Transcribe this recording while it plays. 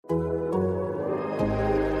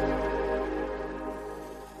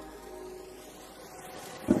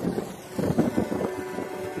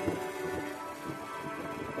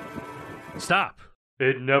Stop.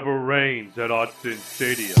 It never rains at Autzen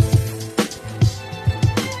Stadium.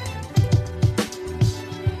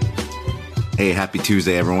 Hey, happy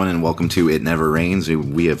Tuesday, everyone, and welcome to It Never Rains.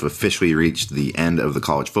 We have officially reached the end of the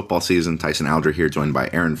college football season. Tyson Alger here, joined by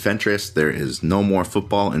Aaron Fentress. There is no more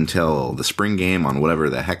football until the spring game on whatever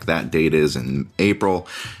the heck that date is in April.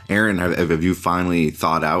 Aaron, have you finally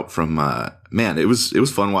thought out from, man, it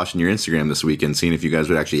was fun watching your Instagram this weekend, seeing if you guys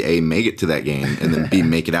would actually, A, make it to that game, and then B,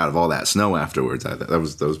 make it out of all that snow afterwards. That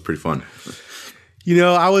was pretty fun. You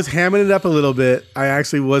know, I was hamming it up a little bit. I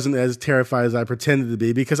actually wasn't as terrified as I pretended to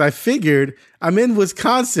be because I figured I'm in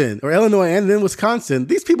Wisconsin or Illinois and in Wisconsin.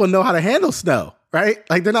 These people know how to handle snow, right?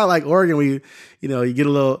 Like they're not like Oregon where you get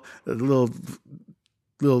a little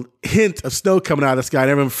hint of snow coming out of the sky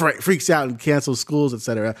and everyone freaks out and cancels schools,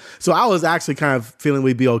 etc. So I was actually kind of feeling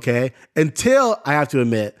we'd be okay until I have to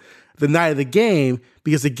admit the night of the game,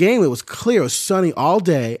 because the game, it was clear, it was sunny all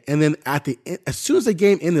day. And then as soon as the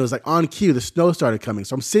game ended, it was like on cue, the snow started coming.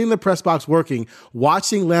 So I'm sitting in the press box working,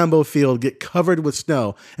 watching Lambeau Field get covered with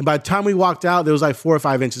snow. And by the time we walked out, there was like 4 or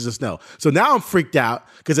 5 inches of snow. So now I'm freaked out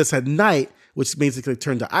because it's at night, which basically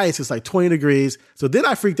turned to ice. It's like 20 degrees. So then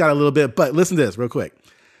I freaked out a little bit, but listen to this real quick.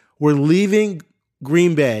 We're leaving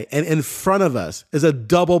Green Bay, and in front of us is a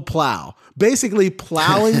double plow, basically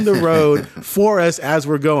plowing the road for us as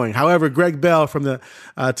we're going. However, Greg Bell from the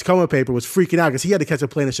Tacoma paper was freaking out because he had to catch a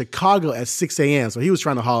plane in Chicago at 6 a.m., so he was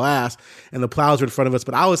trying to haul ass, and the plows were in front of us.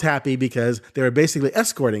 But I was happy because they were basically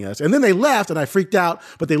escorting us. And then they left, and I freaked out,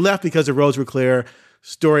 but they left because the roads were clear.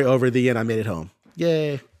 Story over, the end. I made it home.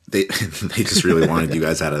 Yay. They just really wanted you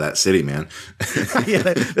guys out of that city, man.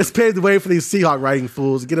 Yeah, let's pave the way for these Seahawk riding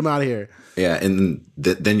fools. Get them out of here. Yeah, and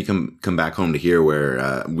then you come back home to here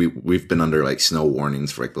where we've been under like snow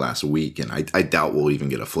warnings for like the last week, and I doubt we'll even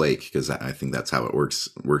get a flake because I think that's how it works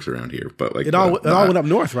around here. But like it all went up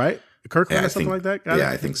north, right? Kirkland or something like that.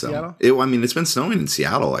 I think so. It's been snowing in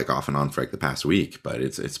Seattle like off and on for like the past week, but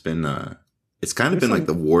it's kind of been like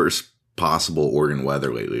the worst possible Oregon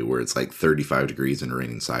weather lately, where it's like 35 degrees and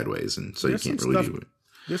raining sideways, and so you can't really do it.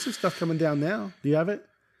 There's some stuff coming down now. Do you have it?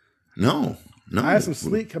 No. I have some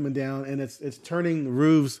sleet coming down, and it's turning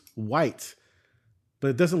roofs white, but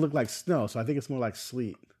it doesn't look like snow, so I think it's more like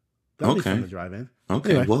sleet. That'll be fun to drive in.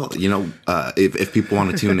 Okay, anyway. Well, if people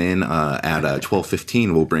want to tune in at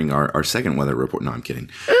 12:15, we'll bring our second weather report. No, I'm kidding.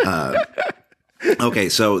 Okay,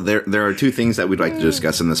 so there are two things that we'd like to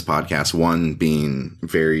discuss in this podcast. One being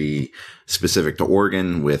very specific to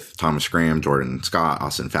Oregon with Thomas Graham, Jordan Scott,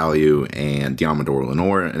 Austin Faliu, and Diamador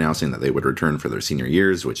Lenore announcing that they would return for their senior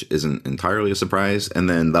years, which isn't entirely a surprise. And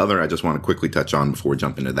then the other I just want to quickly touch on before we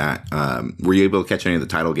jump into that. Were you able to catch any of the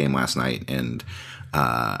title game last night? And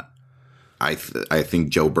I think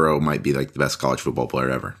Joe Burrow might be like the best college football player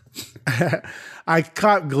ever. I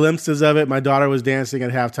caught glimpses of it. My daughter was dancing at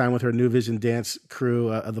halftime with her New Vision dance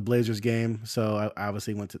crew of the Blazers game, so I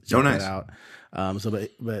obviously went to check that out.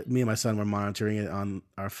 But me and my son were monitoring it on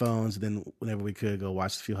our phones, and then whenever we could, go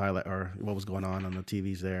watch a few highlights or what was going on the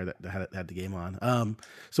TVs there that had the game on.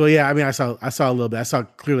 So yeah, I mean, I saw a little bit. I saw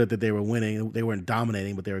clearly that they were winning. They weren't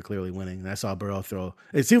dominating, but they were clearly winning. And I saw Burrow throw.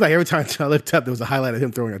 It seemed like every time I looked up, there was a highlight of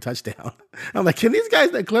him throwing a touchdown. I'm like, can these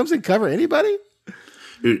guys at Clemson cover anybody?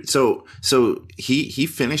 Dude, so he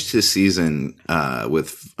finished his season with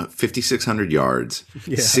 5,600 yards,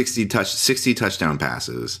 60 touchdown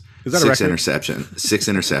passes, six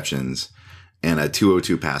interceptions, and a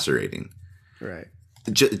 202 passer rating. Right.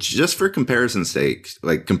 Just for comparison's sake,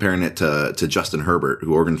 like comparing it to Justin Herbert,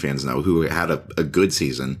 who Oregon fans know, who had a good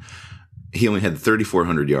season. He only had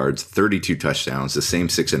 3,400 yards, 32 touchdowns, the same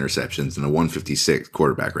 6 interceptions, and a 156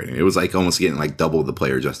 quarterback rating. It was like almost getting like double the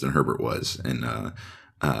player Justin Herbert was, and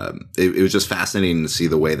it was just fascinating to see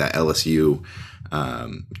the way that LSU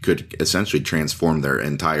could essentially transform their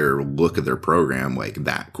entire look of their program like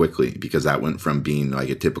that quickly, because that went from being like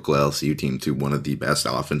a typical LSU team to one of the best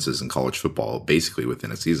offenses in college football basically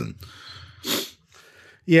within a season.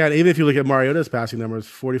 Yeah, and even if you look at Mariota's passing numbers,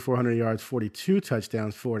 4,400 yards, 42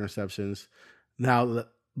 touchdowns, 4 interceptions. Now,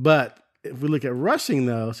 but if we look at rushing,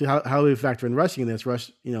 though, see how do we factor in rushing in this?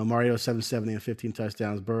 Mariota 770 and 15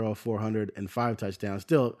 touchdowns, Burrow 405 touchdowns.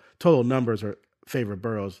 Still, total numbers are favor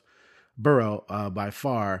Burrow by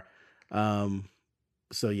far.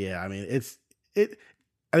 So yeah, I mean, I think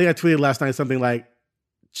I tweeted last night something like,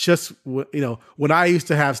 when I used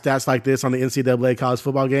to have stats like this on the NCAA college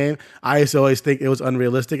football game, I used to always think it was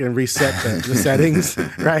unrealistic and reset the settings,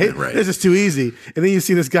 right? Right. This is too easy. And then you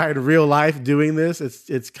see this guy in real life doing this.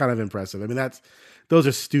 It's kind of impressive. I mean, those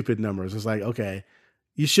are stupid numbers. It's like, okay,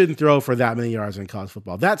 you shouldn't throw for that many yards in college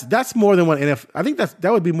football. That's more than what NFL. I think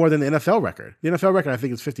that would be more than the NFL record. The NFL record, I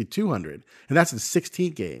think, is 5,200, and that's in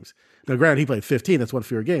 16 games. Now, granted, he played 15. That's one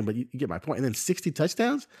fewer game, but you get my point. And then 60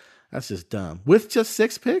 touchdowns. That's just dumb. With just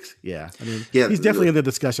 6 picks, yeah. I mean, he's definitely in the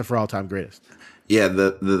discussion for all-time greatest. Yeah,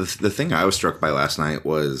 the thing I was struck by last night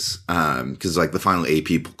was because like the final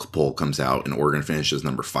AP poll comes out and Oregon finishes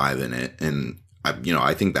number 5 in it, and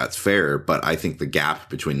I think that's fair, but I think the gap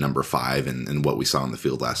between number 5 and what we saw on the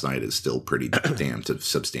field last night is still pretty damn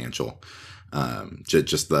substantial.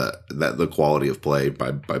 Just the quality of play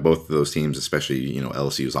by both of those teams, especially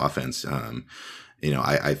LSU's offense.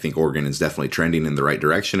 I think Oregon is definitely trending in the right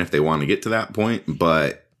direction if they want to get to that point,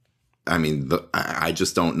 but I mean, I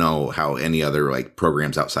just don't know how any other like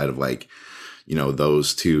programs outside of like,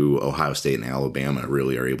 those two, Ohio State and Alabama,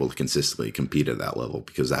 really are able to consistently compete at that level,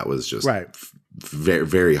 because that was just very,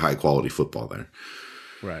 very high quality football there.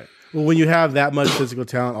 Right. Well, when you have that much physical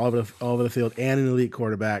talent all over the field and an elite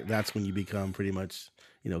quarterback, that's when you become pretty much,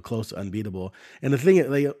 close to unbeatable. And the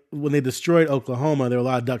thing, when they destroyed Oklahoma, there were a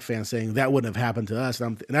lot of Duck fans saying that wouldn't have happened to us.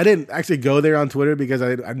 And I didn't actually go there on Twitter because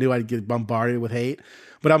I knew I'd get bombarded with hate.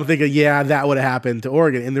 But I'm thinking, yeah, that would have happened to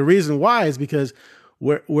Oregon. And the reason why is because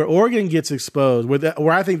where Oregon gets exposed,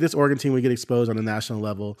 where I think this Oregon team would get exposed on a national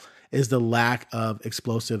level, is the lack of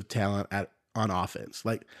explosive talent on offense.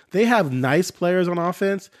 Like, they have nice players on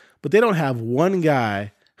offense, but they don't have one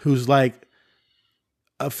guy who's like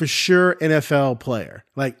a for sure NFL player.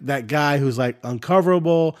 Like that guy who's like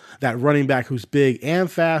uncoverable, that running back who's big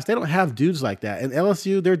and fast. They don't have dudes like that. And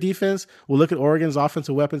LSU, their defense will look at Oregon's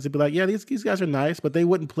offensive weapons and be like, yeah, these guys are nice, but they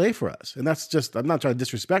wouldn't play for us. And that's just, I'm not trying to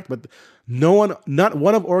disrespect, but not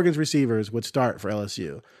one of Oregon's receivers would start for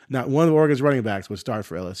LSU. Not one of Oregon's running backs would start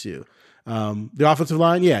for LSU. The offensive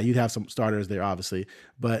line, yeah, you'd have some starters there, obviously,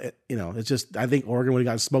 but it's just, I think Oregon would have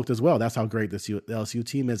gotten smoked as well. That's how great the LSU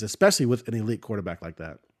team is, especially with an elite quarterback like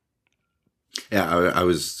that. Yeah,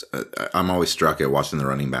 I'm always struck at watching the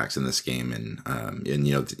running backs in this game, and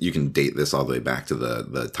you can date this all the way back to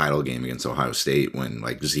the title game against Ohio State, when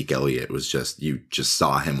like Zeke Elliott was you just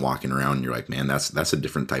saw him walking around and you're like, man, that's a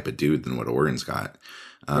different type of dude than what Oregon's got.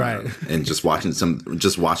 Right. And just watching some of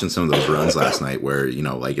those runs last night where,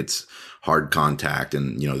 like it's hard contact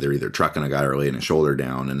and, they're either trucking a guy or laying a shoulder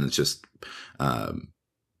down. And it's just,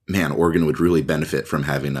 man, Oregon would really benefit from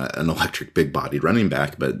having an electric big bodied running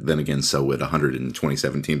back. But then again, so would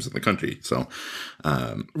 127 teams in the country. So,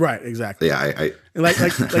 right. Exactly. Yeah. Like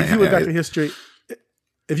you went back in history.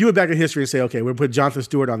 If you went back in history and say, okay, we're put Jonathan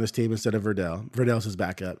Stewart on this team instead of Verdell. Verdell's his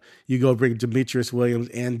backup. You go bring Demetrius Williams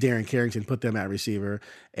and Darren Carrington, put them at receiver,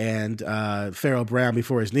 and Farrell Brown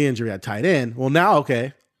before his knee injury at tight end. Well, now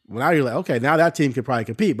you're like, okay, now that team could probably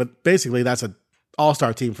compete. But basically, that's an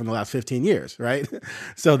all-star team from the last 15 years, right?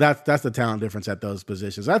 So that's the talent difference at those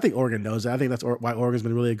positions. I think Oregon knows that. I think that's why Oregon's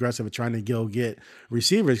been really aggressive at trying to go get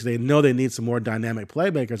receivers, because they know they need some more dynamic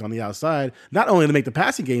playmakers on the outside, not only to make the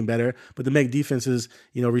passing game better, but to make defenses,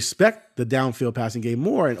 respect the downfield passing game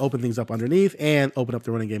more and open things up underneath and open up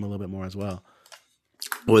the running game a little bit more as well.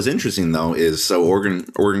 What's interesting, though, is so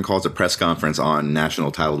Oregon calls a press conference on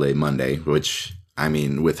National Title Day Monday, which, I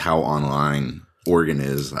mean, with how online Oregon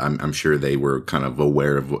is, I'm sure they were kind of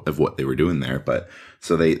aware of what they were doing there. But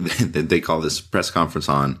so they call this press conference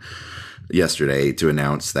on yesterday to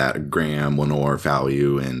announce that Graham, Lenore,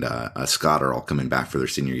 Falu, and Scott are all coming back for their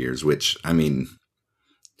senior years, which, I mean,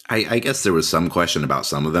 I guess there was some question about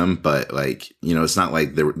some of them, but like, it's not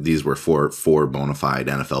like these were four bona fide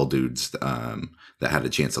NFL dudes that had a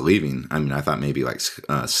chance of leaving. I mean, I thought maybe like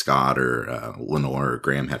Scott or Lenore or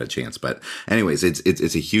Graham had a chance, but anyways,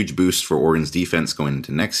 it's a huge boost for Oregon's defense going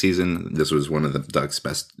into next season. This was one of the Ducks'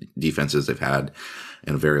 best defenses they've had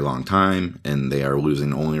in a very long time, and they are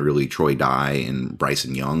losing only really Troy Dye and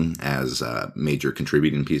Bryson Young as major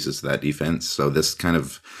contributing pieces to that defense. So this kind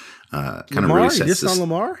of really sets you dissed on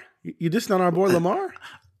Lamar? You dissed on our boy Lamar?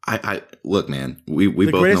 I look, man, we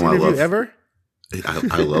the both know I love ever.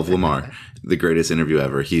 I love Lamar, the greatest interview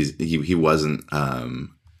ever. He wasn't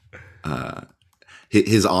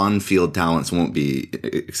his on-field talents won't be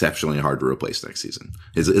exceptionally hard to replace next season.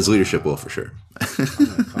 His leadership will for sure. I'm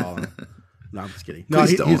gonna call him. No, I'm just kidding. No,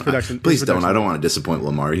 please don't. I don't want to disappoint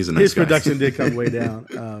Lamar. He's a nice guy. His production did come way down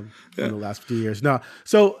in the last few years. No,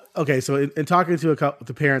 so in talking to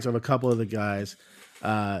the parents of a couple of the guys,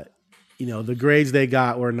 the grades they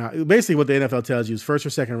got were not basically what the NFL tells you is first or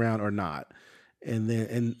second round or not.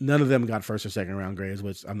 And none of them got first or second round grades,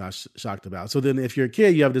 which I'm not shocked about. So then if you're a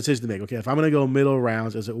kid, you have a decision to make. Okay, if I'm going to go middle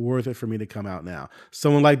rounds, is it worth it for me to come out now?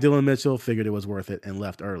 Someone like Dylan Mitchell figured it was worth it and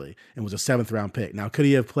left early and was a 7th round pick. Now, could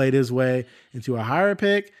he have played his way into a higher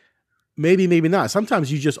pick? maybe, maybe not.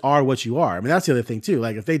 Sometimes you just are what you are. I mean, that's the other thing too.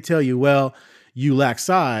 Like if they tell you, well, you lack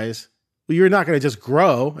size, well, you're not going to just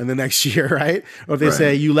grow in the next year, right? Or if they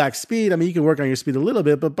say you lack speed, I mean, you can work on your speed a little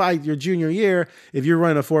bit, but by your junior year, if you're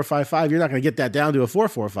running a 4.55, you're not going to get that down to a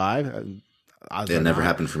 4.45. It never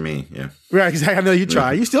happened for me. Yeah. Right. Exactly. I know you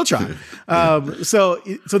try. You still try. So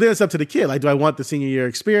then it's up to the kid. Like, do I want the senior year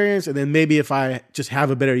experience? And then maybe if I just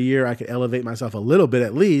have a better year, I could elevate myself a little bit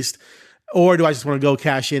at least. Or do I just want to go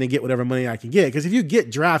cash in and get whatever money I can get? Because if you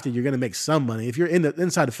get drafted, you're going to make some money. If you're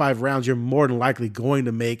inside the 5 rounds, you're more than likely going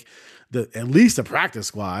to make at least a practice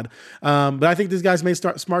squad. But I think these guys made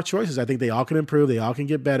smart choices. I think they all can improve. They all can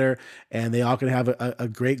get better. And they all can have a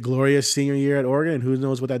great, glorious senior year at Oregon. And who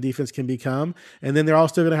knows what that defense can become. And then they're all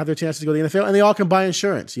still going to have their chances to go to the NFL. And they all can buy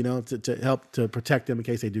insurance, to help to protect them in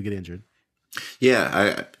case they do get injured.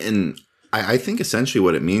 Yeah. I think essentially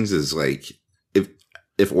what it means is like,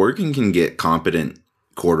 if Oregon can get competent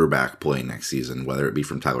quarterback play next season, whether it be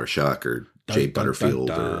from Tyler Shuck or Jay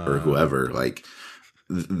Butterfield or whoever, like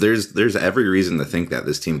there's every reason to think that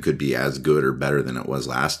this team could be as good or better than it was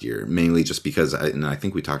last year, mainly just because, and I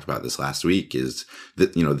think we talked about this last week, is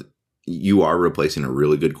that, you are replacing a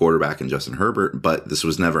really good quarterback in Justin Herbert, but this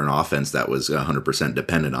was never an offense that was 100%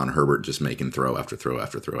 dependent on Herbert just making throw after throw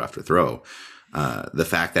after throw after throw. The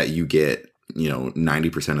fact that you get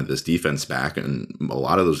 90% of this defense back, and a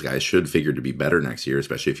lot of those guys should figure to be better next year,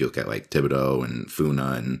 especially if you look at like Thibodeau and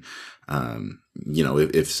Funa and,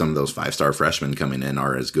 if some of those 5-star freshmen coming in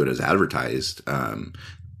are as good as advertised,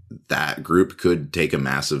 that group could take a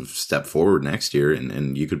massive step forward next year.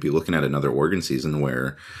 And you could be looking at another Oregon season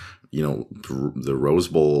where, the Rose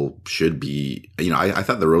Bowl should be, I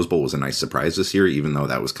thought the Rose Bowl was a nice surprise this year, even though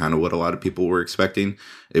that was kind of what a lot of people were expecting.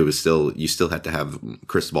 It was you still had to have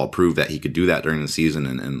Cristobal prove that he could do that during the season.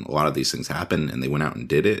 And a lot of these things happened and they went out and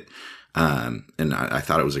did it. And I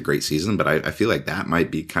thought it was a great season, but I feel like that might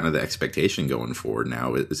be kind of the expectation going forward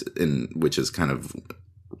now, which is kind of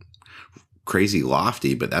crazy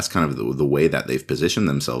lofty, but that's kind of the way that they've positioned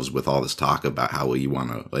themselves with all this talk about how you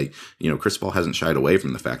want to, Cristobal hasn't shied away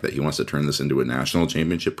from the fact that he wants to turn this into a national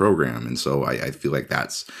championship program. And so I feel like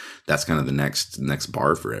that's kind of the next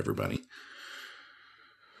bar for everybody.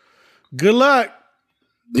 Good luck.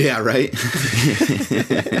 Yeah. Right.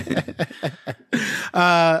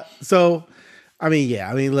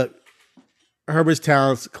 Look, Herbert's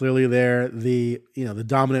talent's clearly there. The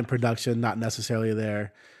dominant production, not necessarily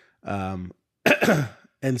there.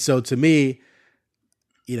 And so to me,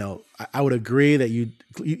 I would agree that you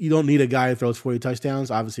don't need a guy who throws 40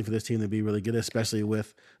 touchdowns, obviously, for this team to be really good, especially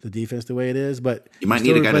with the defense the way it is. But you might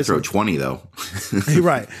need a guy to throw 20, though.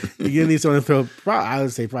 Right. You're going to need someone to throw, I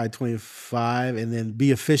would say probably 25, and then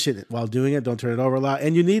be efficient while doing it. Don't turn it over a lot.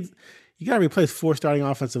 And you got to replace 4 starting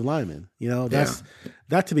offensive linemen.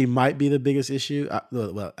 That to me might be the biggest issue.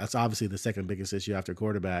 Well, that's obviously the second biggest issue after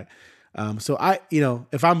quarterback. So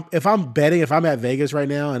if I'm betting, if I'm at Vegas right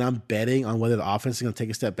now and I'm betting on whether the offense is going to take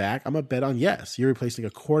a step back, I'm going to bet on yes. You're replacing a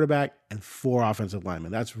quarterback and 4 offensive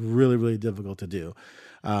linemen. That's really, really difficult to do,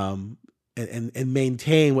 and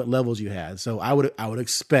maintain what levels you had. So I would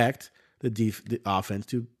expect the offense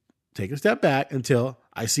to take a step back until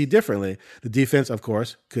I see differently. The defense, of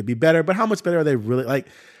course, could be better, but how much better are they really? Like,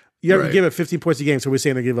 you ever give up 15 points a game, so we're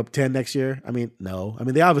saying they give up 10 next year? I mean, no. I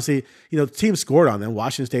mean, they obviously, teams scored on them.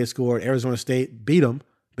 Washington State scored. Arizona State beat them,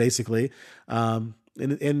 basically. And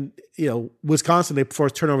Wisconsin, they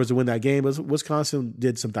forced turnovers to win that game. But Wisconsin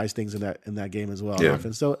did some nice things in that game as well. Yeah.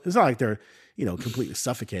 Offense. So it's not like they're, completely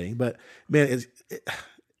suffocating. But, man,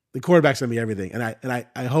 the quarterback's going to be everything. And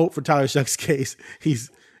I hope for Tyler Shuck's case,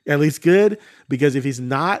 he's at least good, because if he's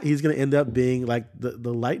not, he's going to end up being like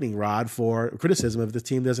the lightning rod for criticism if the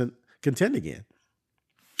team doesn't contend again.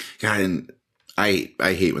 God, and I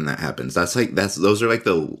hate when that happens. Those are like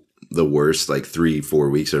the worst, like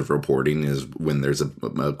 3-4 weeks of reporting, is when there's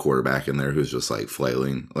a quarterback in there who's just like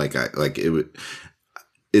flailing.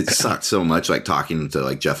 It sucked so much, like talking to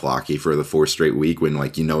like Jeff Locke for the 4th straight week when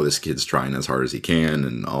this kid's trying as hard as he can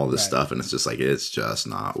and all this stuff, and it's just like it's just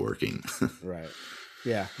not working. Right.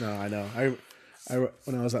 Yeah, no, I know. I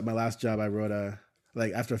when I was at my last job, I wrote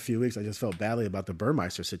after a few weeks, I just felt badly about the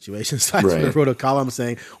Burmeister situation. So I wrote a column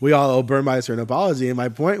saying we all owe Burmeister an apology. And my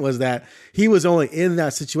point was that he was only in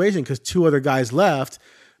that situation because 2 other guys left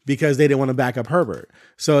because they didn't want to back up Herbert.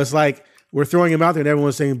 So it's like we're throwing him out there and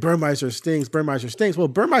everyone's saying Burmeister stinks, Burmeister stinks. Well,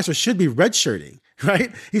 Burmeister should be redshirting, right?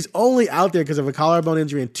 He's only out there because of a collarbone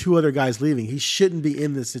injury and 2 other guys leaving. He shouldn't be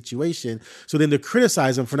in this situation. So then to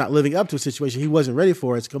criticize him for not living up to a situation he wasn't ready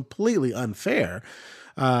for, it's completely unfair.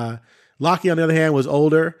 Lockie, on the other hand, was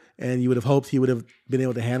older, and you would have hoped he would have been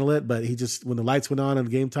able to handle it, but he just, when the lights went on in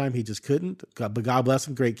game time, he just couldn't. But God bless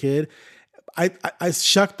him, great kid.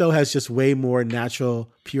 Shuck, though, has just way more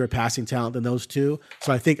natural, pure passing talent than those two.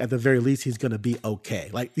 So I think at the very least, he's going to be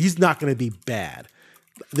okay. Like, he's not going to be bad.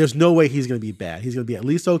 There's no way he's going to be bad. He's going to be at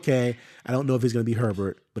least okay. I don't know if he's going to be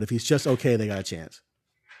Herbert, but if he's just okay, they got a chance.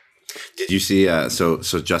 Did you see? So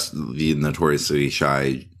just the notoriously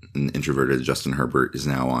shy and introverted Justin Herbert is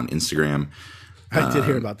now on Instagram. I did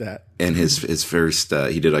hear about that. And his first,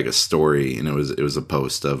 he did like a story, and it was a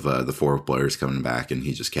post of the 4 players coming back, and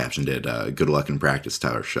he just captioned it, "Good luck in practice,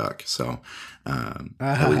 Tyler Shuck." So,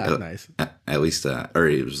 nice. At least, or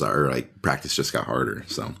it was, or like practice just got harder.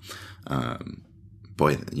 So,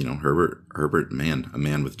 boy, Herbert, man, a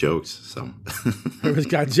man with jokes. So Herbert's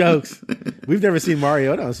got jokes. We've never seen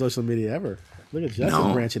Mariota on social media ever. Look at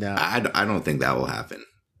Justin branching out. I don't think that will happen.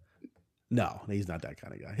 No, he's not that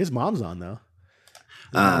kind of guy. His mom's on though.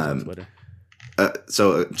 Twitter.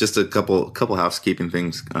 So just a couple housekeeping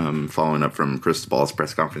things. Following up from Chris Ball's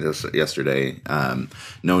press conference yesterday.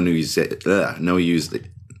 No news yet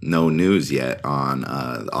on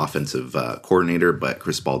the offensive coordinator, but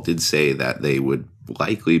Chris Ball did say that they would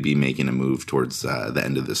likely be making a move towards the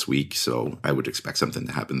end of this week. So I would expect something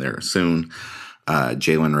to happen there soon.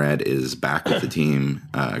 Jalen Redd is back with the team.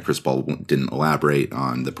 Chris Ball didn't elaborate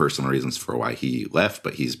on the personal reasons for why he left,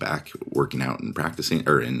 but he's back working out and practicing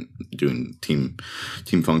or in doing team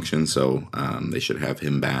function. So they should have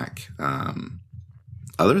him back.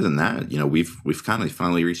 Other than that, we've kind of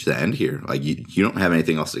finally reached the end here. Like you don't have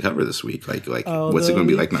anything else to cover this week. Like what's it going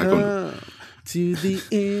to be like? Not going to the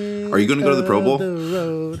end. Are you going to go to the Pro Bowl?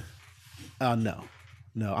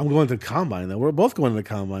 No, I'm going to the combine though. We're both going to the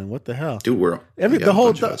combine. What the hell, dude? The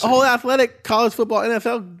whole athletic college football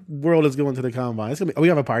NFL world is going to the combine. It's gonna be. Are we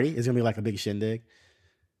have a party? It's gonna be like a big shindig.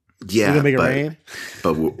 Yeah, we're gonna make it rain.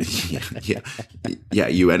 But yeah.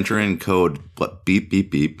 You enter in code beep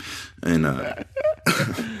beep beep, and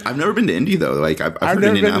I've never been to Indy though. Like I've heard never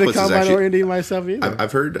Indianapolis been to the combine or Indy myself either.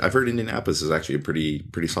 I've heard Indianapolis is actually a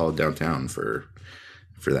pretty solid downtown for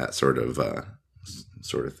that sort of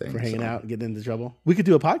thing. For hanging out and getting into trouble. We could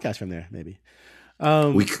do a podcast from there, maybe.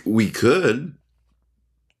 We could.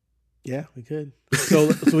 Yeah, we could.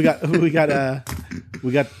 So we got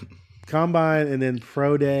combine and then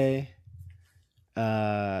pro day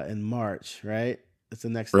in March, right? It's the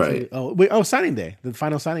next right. Signing day, the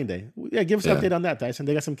final signing day. Yeah, give us an update on that, Tyson.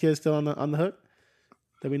 They got some kids still on the hook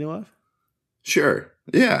that we know of? Sure.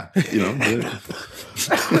 Yeah.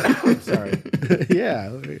 Sorry.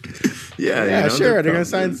 Yeah. Yeah, sure. They're going to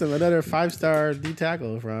sign another 5-star D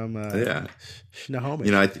tackle from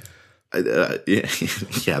Snohomish. All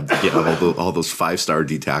those 5-star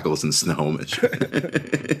D tackles in Snohomish.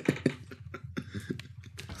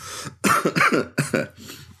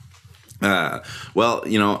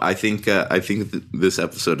 I think this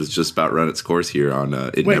episode has just about run its course here on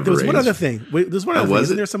It Wait, Never there was Rains. one other thing. Was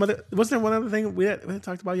there one other thing we hadn't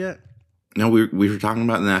talked about yet? No, we were talking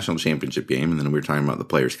about the national championship game, and then we were talking about the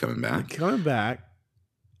players coming back.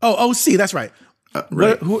 Oh, see, that's right.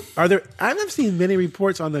 Right. Who are there? I haven't seen many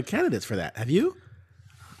reports on the candidates for that. Have you?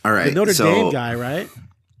 All right. The Notre Dame guy, right?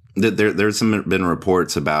 There's been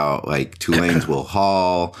reports about like Tulane's Will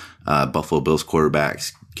Hall, Buffalo Bills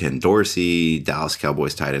quarterbacks Ken Dorsey, Dallas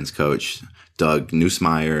Cowboys tight ends coach Doug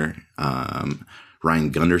Nussmeier,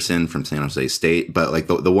 Ryan Gunderson from San Jose State. But like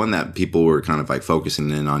the one that people were kind of like focusing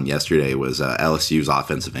in on yesterday was LSU's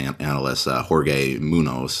offensive analyst, Jorge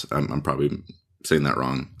Munoz. I'm probably saying that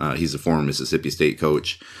wrong. He's a former Mississippi State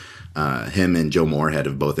coach. Him and Joe Moorhead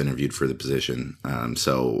have both interviewed for the position.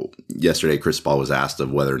 So yesterday, Chris Ball was asked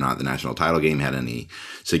of whether or not the national title game had any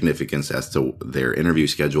significance as to their interview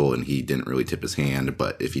schedule, and he didn't really tip his hand.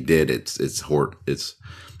 But if he did, it's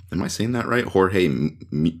am I saying that right? Jorge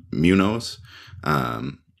Munoz.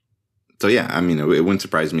 So yeah, I mean, it wouldn't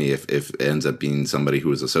surprise me if it ends up being somebody who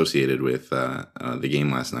was associated with the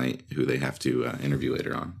game last night, who they have to interview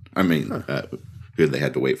later on. I mean, who they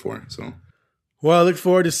had to wait for. So. Well, I look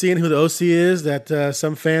forward to seeing who the OC is that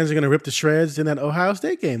some fans are going to rip to shreds in that Ohio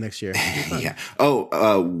State game next year. Yeah.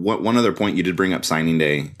 One other point, you did bring up signing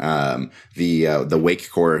day. The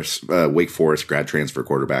Wake Forest grad transfer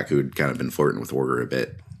quarterback who'd kind of been flirting with Oregon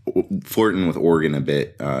a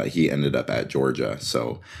bit. He ended up at Georgia,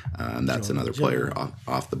 so that's another player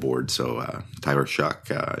off the board. So Tyler Shuck,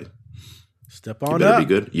 step on you better up. Be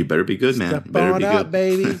good. You better be good, man. Step on up,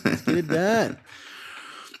 baby. Let's get it done.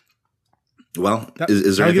 Well,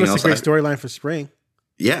 is there anything else? Give us a great storyline for spring.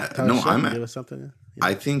 Yeah, give us something. Yeah.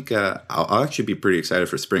 I think I'll actually be pretty excited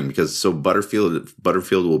for spring because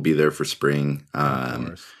Butterfield will be there for spring.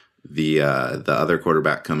 The other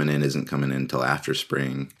quarterback coming in isn't coming in until after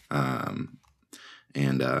spring.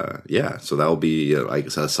 So that'll be like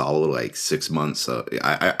a solid like 6 months.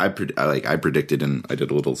 I predicted, and I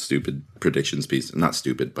did a little stupid predictions piece. Not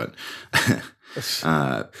stupid, but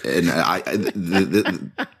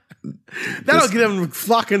that'll get them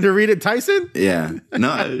flocking to read it, Tyson. Yeah,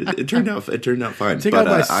 no, it turned out fine. Check out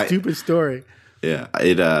my stupid story. Yeah,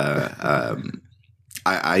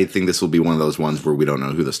 I think this will be one of those ones where we don't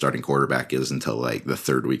know who the starting quarterback is until like the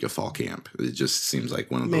third week of fall camp. It just seems like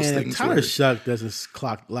one of those things. If Tyler Shuck doesn't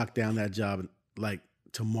lock down that job like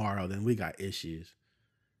tomorrow, then we got issues.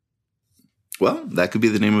 Well, that could be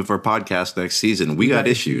the name of our podcast next season. We got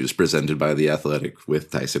issues, presented by The Athletic with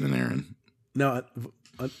Tyson and Aaron. No,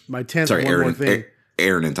 my 10th. Sorry, one Aaron, more thing.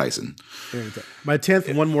 Aaron and Tyson. My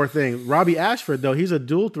 10th. One more thing. Robbie Ashford, though, he's a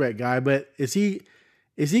dual threat guy, but is he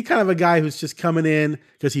kind of a guy who's just coming in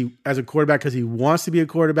because he wants to be a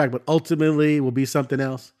quarterback, but ultimately will be something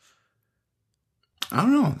else? I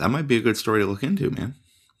don't know. That might be a good story to look into, man.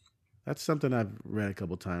 That's something I've read a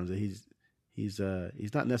couple times. That he's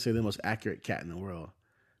not necessarily the most accurate cat in the world,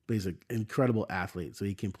 but he's an incredible athlete, so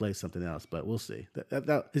he can play something else. But we'll see.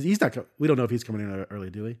 He's not. We don't know if he's coming in early,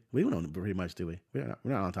 do we? We don't know pretty much, do we? We're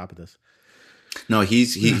not on top of this. No,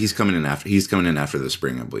 he's coming in after. He's coming in after the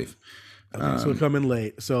spring, I believe. Okay, so we'll come in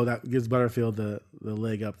late. So that gives Butterfield the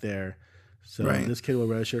leg up there. So This kid will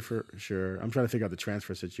redshirt for sure. I'm trying to figure out the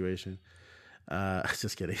transfer situation.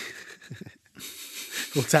 Just kidding.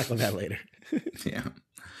 We'll tackle that later. Yeah.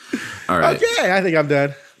 All right. Okay, I think I'm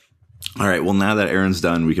done. All right. Well, now that Aaron's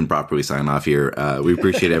done, we can properly sign off here. We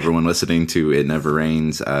appreciate everyone listening to It Never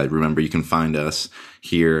Rains. Remember, you can find us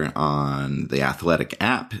here on the Athletic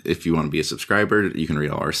app. If you want to be a subscriber, you can read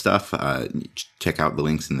all our stuff. Check out the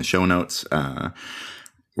links in the show notes.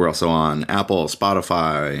 We're also on Apple,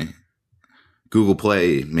 Spotify, Google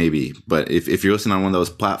Play, maybe. But if you're listening on one of those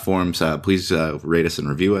platforms, please rate us and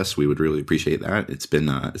review us. We would really appreciate that. It's been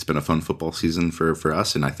a fun football season for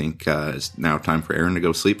us, and I think it's now time for Aaron to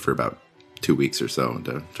go sleep for about 2 weeks or so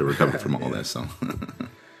to recover from all this. So,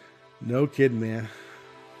 no kidding, man.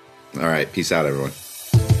 All right, peace out, everyone.